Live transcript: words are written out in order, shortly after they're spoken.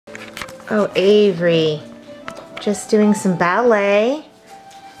Oh, Avery. Just doing some ballet.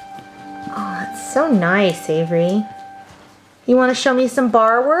 Oh, it's so nice, Avery. You want to show me some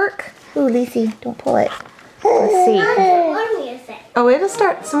bar work? Ooh, Lacey, don't pull it. Let's see. Oh, it'll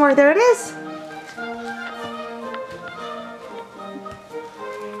start some more. There it is.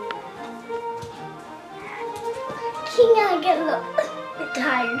 I get a little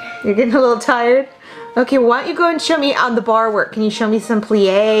tired. You're getting a little tired? Okay, why don't you go and show me on the bar work? Can you show me some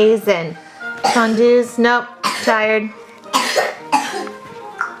pliés and tendus? Nope, tired.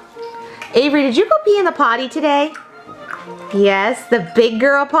 Avery, did you go pee in the potty today? Yes, the big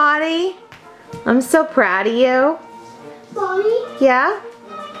girl potty. I'm so proud of you. Mommy? Yeah?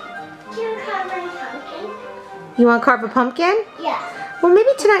 Can you carve a pumpkin? You want to carve a pumpkin? Yeah. Well, maybe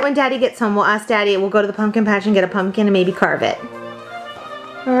tonight when Daddy gets home, we'll ask Daddy, we'll go to the pumpkin patch and get a pumpkin and maybe carve it.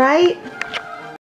 All right?